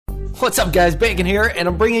What's up guys, Bacon here, and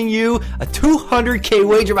I'm bringing you a 200k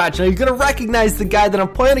wager match. Now you're going to recognize the guy that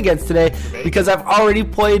I'm playing against today because I've already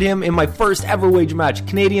played him in my first ever wager match.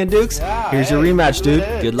 CanadianDuke, here's your rematch, dude.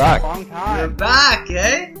 Good luck. Long time. You're back,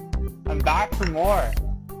 eh? I'm back for more.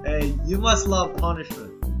 Hey, you must love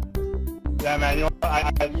punishment. Yeah, man, you know what?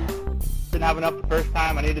 I didn't have enough the first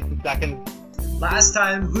time. I needed some seconds. Last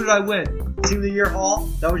time, who did I win? Team of the Year Hall?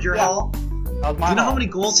 That was your Hall? That was my Do you know haul. how many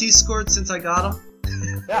goals he scored since I got him?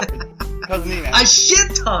 Yeah, because of me, man. A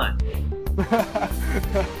shit ton!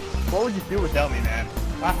 What would you do without me, man?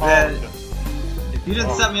 My haul Man, was just... if you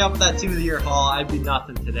didn't set me up with that Team of the Year Hall, I'd be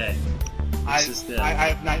nothing today. I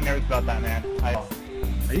have nightmares about that, man.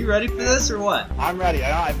 Are you ready for this or what? I'm ready.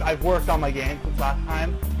 I've worked on my game since last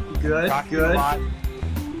time. Good, Practicing good. a lot.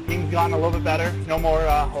 Team's gotten a little bit better. No more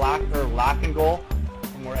Lack in goal.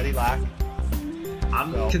 No more Eddie Lack.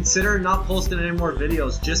 I'm So. considering not posting any more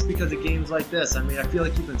videos just because of games like this. I mean, I feel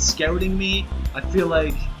like you've been scouting me. I feel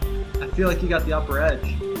like you got the upper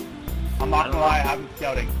edge. I'm not gonna lie, I have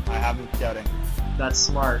been scouting. That's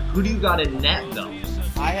smart. Who do you got in net though?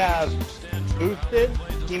 I have boosted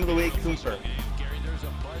Team of the Week Cooper.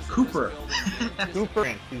 Cooper,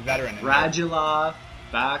 he's veteran. Radulov,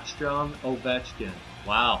 Backstrom, Ovechkin.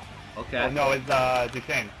 Wow. Okay. Oh, no, it's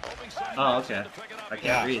Duchesne. Oh, okay. I can't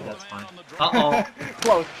Yeah. read, that's fine. Uh-oh.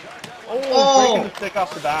 Close. Oh, breaking the stick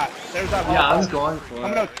off the bat. There's that ball. Yeah, I was going for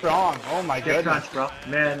Coming it. out strong. Oh my Get goodness. crunch, bro.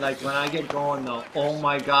 Man, like, when I get going, though, oh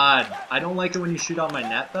my god. I don't like it when you shoot on my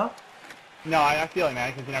net, though. No, I feel it,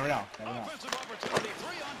 man, because you never know.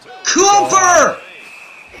 Cooper!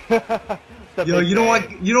 Yo, you don't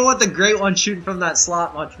want the great one shooting from that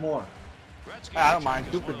slot much more. I don't mind.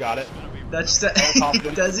 Cooper got it. That's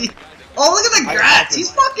confident. does he? Oh, look at the I Gratz! don't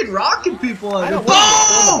He's fucking rocking people I out don't there. want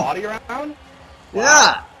to throw the Boom! body around.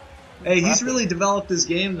 Yeah. Hey, he's Impressive. really developed his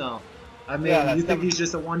game, though. I mean, Yeah, that's you think definitely- he's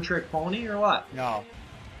just a one-trick pony or what? No.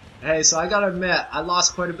 Hey, so I gotta admit, I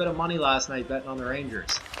lost quite a bit of money last night betting on the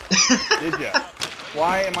Rangers. Did you?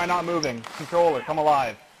 Why am I not moving? Controller, come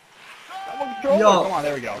alive. Come on, controller. Yo. Come on,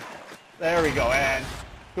 there we go. There we go, and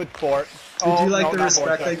good sport. Did you like no, the not respect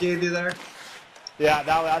I foresight. gave you there? Yeah,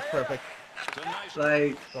 that's perfect.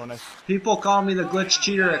 Like, So nice. people call me the glitch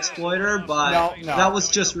cheater exploiter, but No. that was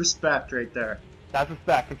just respect right there. That's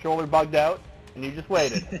respect. Controller bugged out, and you just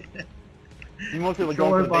waited. You mostly were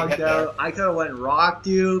going Controller for the big bugged hit there. out. I could have went and rocked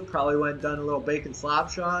you, probably went and done a little bacon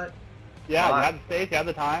slap shot. Yeah, Fuck. you had the space, you had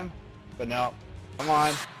the time, but no. Come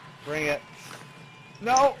on, bring it.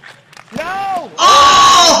 No! No!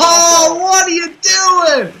 Oh! What are you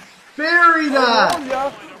doing? Bury that!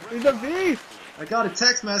 Oh, he's a beast! I got a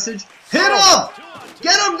text message. Hit him!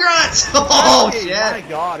 Get him, Gratz! Oh, Gretzky, shit. my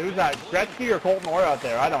God, who's that? Gretzky or Colton Orr out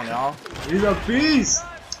there? I don't know. He's a beast.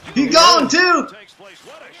 He gone, too.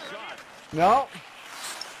 No,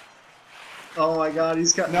 Oh, my God.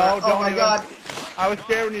 He's got... no, Oh, my even. God. I was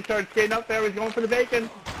scared when you started skating up there. He's going for the bacon.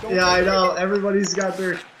 Going Yeah, for I the know. bacon. Everybody's got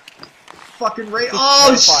their fucking rate. Just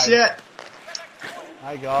Oh, terrified. shit.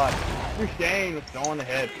 My God. Duchesne was throwing the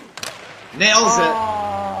hit. Nails it.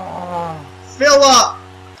 Oh, Fill up.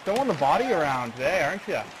 throwing the body around today, aren't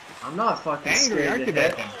you? I'm not fucking Angry, scared aren't to you,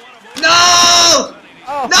 hit. Bacon? No!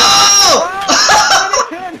 Oh.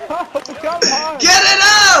 No! No! Come on! Get it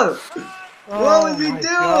out! Oh What was he my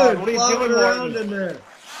doing? God, what are you Flopping doing, around Morton? in there.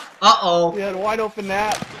 Uh-oh. You had a wide open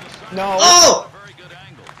net. No. Oh!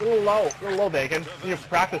 A little low, Bacon. You need to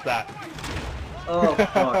practice that. Oh,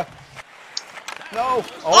 fuck. No.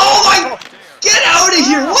 Oh my! Get out of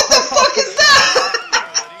here! What the fuck is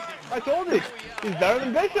that? I told you. He's better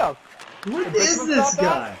than Bishop. What Did is Bishop this stop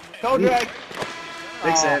guy? that? Toe drag.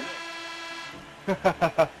 Big save.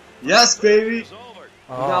 Yes, baby.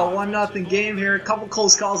 We got 1-0 game here. A couple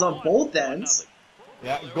close calls on both ends.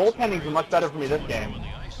 Yeah, goaltending's much better for me this game.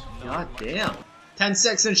 God damn. 10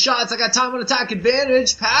 seconds shots. I got time on attack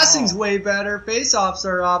advantage. Passing's way better. Face-offs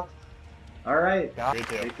are up. Alright. Yeah, me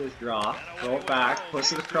too. Take this draw. Throw it back.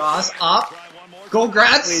 Push it across. Up. Go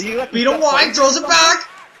Gratz. Wait, you let Beat me him step wide. right Throws it back.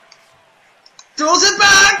 Throws it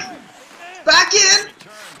back. Back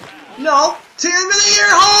in. No. Team of the Year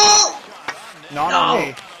Hall. Not No. on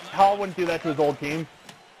me. Hall wouldn't do that to his old team.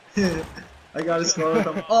 I gotta score with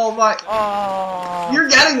him. Oh my. Oh. You're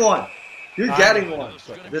getting one. You're I'm- getting one.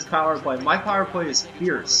 This power play. My power play is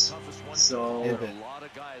fierce. So Is it?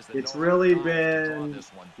 it's really been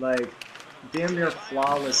like damn near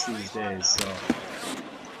flawless these days.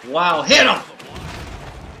 So wow, hit him!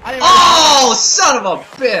 I didn't Oh, son of a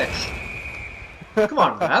bitch! Come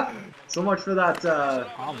on, Rap. So much for that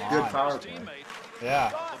Come good on. power play.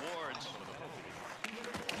 Yeah.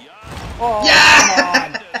 Oh,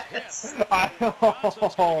 Yes! come on.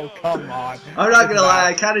 Oh, come on. I'm not gonna lie,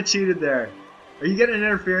 I kind of cheated there. Are you getting an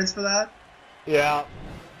interference for that? Yeah.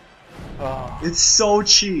 Oh. It's so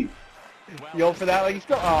cheap. You go for that? Like, you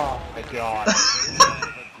still. Oh, my God.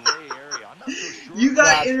 You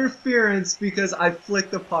got interference because I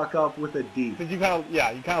flicked the puck up with a D. Because you kind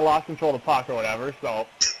of lost control of the puck or whatever, so.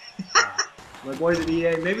 My boys at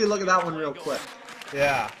EA, maybe look at that one real quick.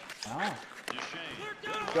 Yeah.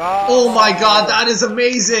 Oh my God, that is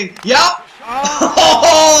amazing. Yep.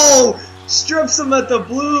 Oh, strips him at the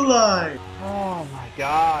blue line. Oh my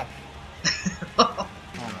God.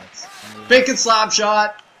 Bacon slap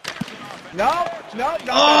shot. No.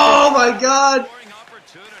 Oh my God.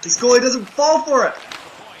 This goalie doesn't fall for it.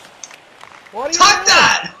 What are you Tuck doing?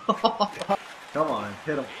 that. Come on,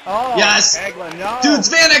 hit him. Oh, Yes. Eglin, no. Dude's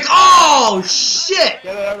Vanek. Oh, shit.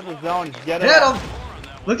 Get it out of the zone. Get it Hit out. him.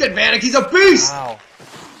 Look at Vanek. He's a beast. Wow.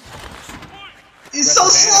 He's Get so the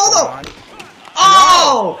slow, Vanek though.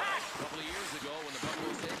 Oh.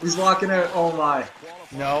 He's walking out. Oh, my.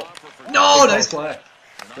 No. No, nice play.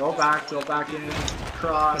 Go back in.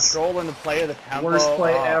 Cross. Controlling the play of the tempo. Worst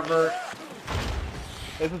play ever.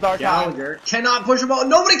 This is our time. Gallagher cannot push him out.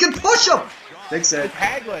 Nobody can push him. Big save. It's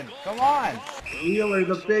Hagelin. Come on. Wheeler,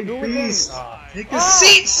 the big beast. Oh. Take a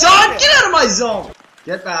seat, son. Get out of my zone.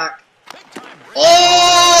 Get back.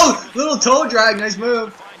 Oh, little toe drag. Nice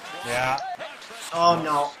move. Yeah. Oh,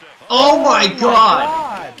 no. Oh, my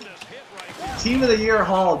God. God. Team of the Year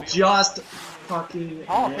Hall just fucking.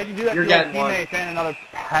 Oh, can you do that You're to your getting one. teammates and another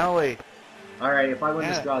penalty? All right, if I win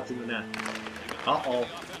this Yeah. draw, it's in the net. Uh-oh.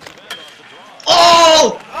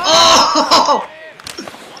 Oh! Oh!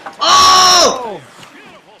 Oh!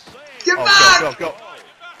 Get back! Go.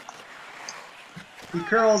 He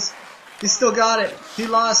curls. He still got it. He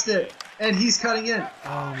lost it. And he's cutting in.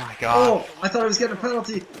 Oh my God. Oh, I thought I was getting a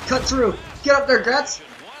penalty. Cut through. Get up there, Gretz.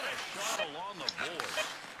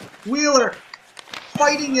 Wheeler.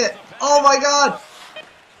 Fighting it. Oh my God.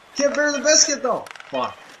 Can't bear the biscuit though.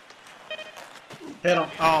 Fuck. Hit him.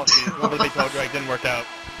 Oh, geez. A little bit of big toe drag didn't work out.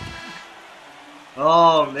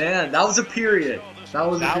 Oh man, that was a period. That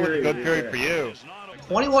was That a was a period. good period for you.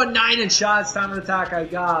 21-9 in shots, time of attack I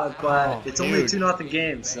got, but Oh, it's only a dude. 2-0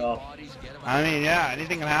 game, so I mean, yeah,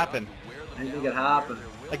 anything can happen. anything could happen.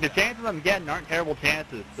 Like, the chances I'm getting aren't terrible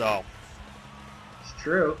chances, so. It's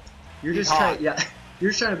true. You're He's just hot. trying, you're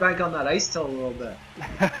just trying to bank on that ice till a little bit.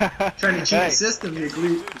 Trying to cheat Hey, the system, you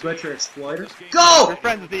glitcher exploiter. We're Go!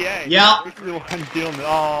 friends with EA. Yeah. We're the one dealing with.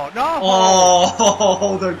 Oh, no!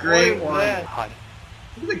 Oh, the great What is one.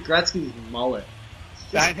 this? Look at Gretzky's mullet.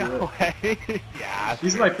 It's I just know, good. hey? Yeah.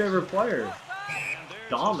 He's my favorite player.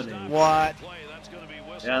 Dominating. What?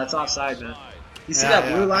 Yeah, that's offside, man. You see Yeah, that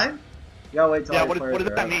yeah. blue line? You gotta wait till Yeah, all what your does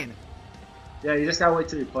players are that out. mean? Yeah, you just gotta wait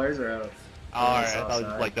till your players are out. Oh, alright, That's I thought it was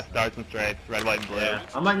offside. like the stars and stripes, red, white, and blue. Yeah,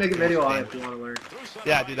 I might make a video on it if you want to learn.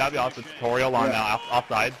 Yeah, dude, that'd be awesome. Tutorial on Yeah.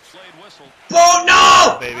 offside. Oh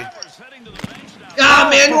no! Baby. Ah,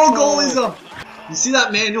 manual goalies though. You see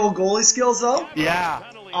that manual goalie skills though? Yeah.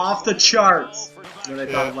 Off the charts. When I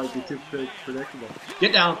thought Yeah. it might be too predictable.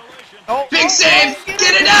 Get down. Oh, Big oh, save! oh,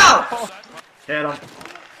 Get it out! Hit him.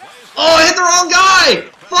 Oh, I hit the wrong guy!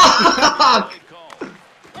 Fuck!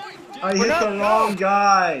 I hit the wrong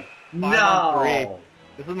guy. 5-on-3. No.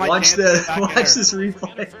 This is my Watch chance to this. get back in Watch there. this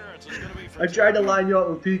replay. I tried to line you up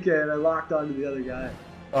with PK and I locked onto the other guy.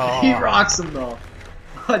 Oh. He rocks him though.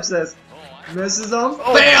 Watch this. Misses him.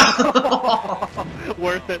 Oh. Bam!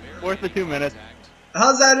 Worth it. Worth the 2 minutes.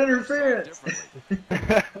 How's that interference?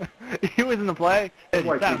 He was in the play. Hey,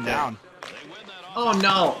 White sat him people. down. Oh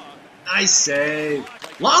no. Nice save.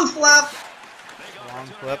 Long flap. Long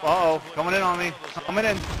flip. Uh-oh. Coming in on me. Coming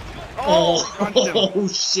in. Oh, crunched him. oh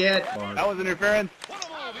shit. That was interference.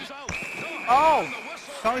 Oh!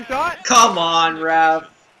 Tommy shot? Come on, ref.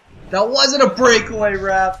 That wasn't a breakaway,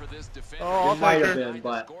 ref. Oh, I'll It might take have her. been,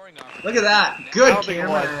 but look at that. I Good don't think it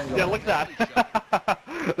camera was. angle. Yeah, look at that.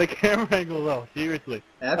 The camera angle, though. Seriously.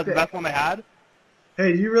 That's the Epic. best one they had.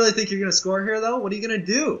 Hey, do you really think you're going to score here, though? What are you going to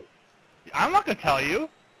do? I'm not going to tell you.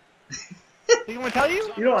 You want me to tell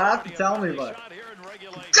you? You don't have to tell me, but...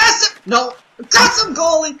 Aggressive! No. Aggressive,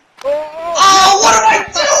 goalie! Oh! Oh, what am I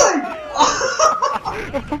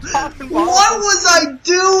doing? What was I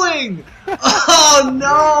doing? Oh,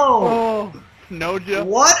 no. Oh, no joke.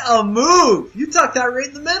 What a move. You tucked that right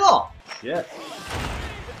in the middle. Shit.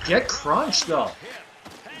 Get crunched, though.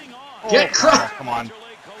 Get crunched. Come on.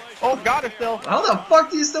 Oh, got her still. How the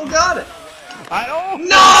fuck do you still got it? I don't.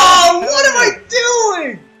 No! What am I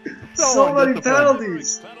doing? So many undisciplined.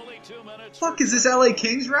 penalties. Fuck, is this LA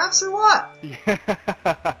Kings refs or what? Yeah.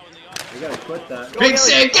 You gotta quit that. Big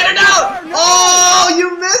save, get it out! Oh,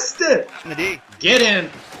 you missed it! In the D. Get in.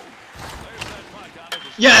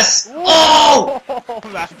 Yes! Oh!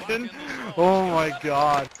 Imagine. Oh my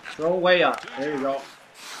god. Throw it way up. There you go.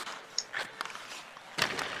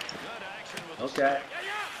 Okay.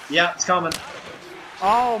 Yeah, it's coming.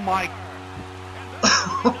 Oh my.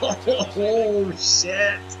 Oh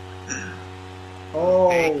shit. Oh.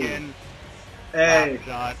 Bacon. Hey.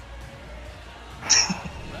 Shot.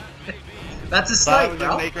 That's a But snipe, we're bro.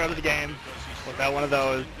 gonna make her out of the game without one of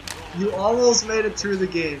those. You almost made it through the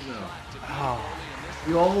game, though. Oh,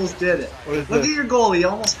 You almost did it. What is Look this? at your goalie. He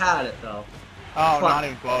almost had it, though. oh Fuck. not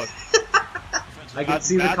even close. I can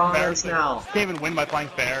see the comments now. Can't even win by playing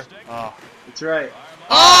fair. Oh. That's right.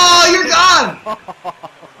 Oh, you're gone!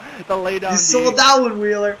 The lay down. You sold that one,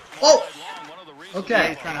 Wheeler. Oh! Yeah, Okay.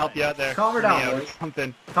 he's trying to help you out there. Calm her down, Yeah, boys.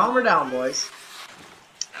 Something. Calm her down, boys.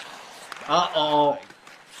 Uh-oh.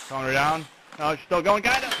 Calm her down. No, she's still going,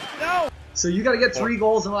 kinda. No! So you gotta get 3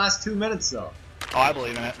 goals in the last 2 minutes, though. Oh, I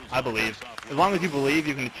believe in it. I believe. As long as you believe,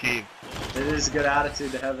 you can achieve. It is a good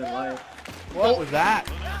attitude to have in life. What was that?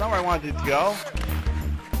 That's not where I wanted it to go.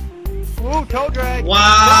 Ooh, toe drag.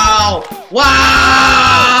 Wow!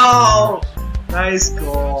 Wow! Nice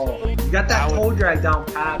goal. You got that toe drag down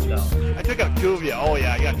pat, though. I took out 2 of you. Oh,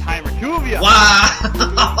 yeah, I got a timer. 2 of you. Wow!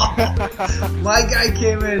 My guy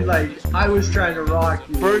came in like I was trying to rock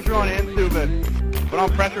you. Bergeron and Subban. Put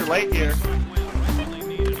on pressure late here.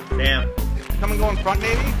 Damn. Come and go in front,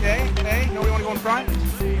 maybe? Hey, nobody want to go in front?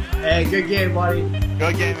 Hey, good game, buddy.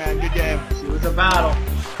 Good game, man. Good game. It was a battle.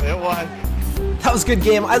 It was. That was a good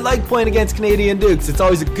game. I like playing against Canadian Dukes. It's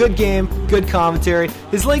always a good game, good commentary.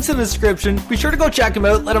 His link's in the description. Be sure to go check him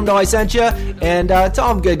out. Let him know I sent you. And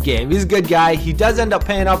tell him good game. He's a good guy. He does end up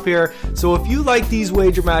paying up here. So if you like these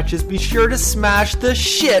wager matches, be sure to smash the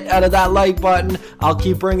shit out of that like button. I'll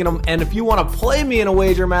keep bringing them. And if you want to play me in a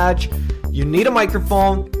wager match, you need a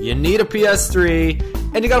microphone, you need a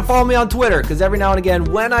PS3, and you gotta follow me on Twitter, because every now and again,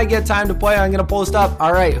 when I get time to play, I'm gonna post up,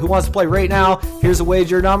 alright, who wants to play right now? Here's a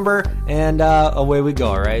wager number, and away we go,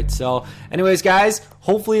 alright? So, anyways, guys,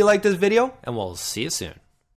 hopefully you like this video, and we'll see you soon.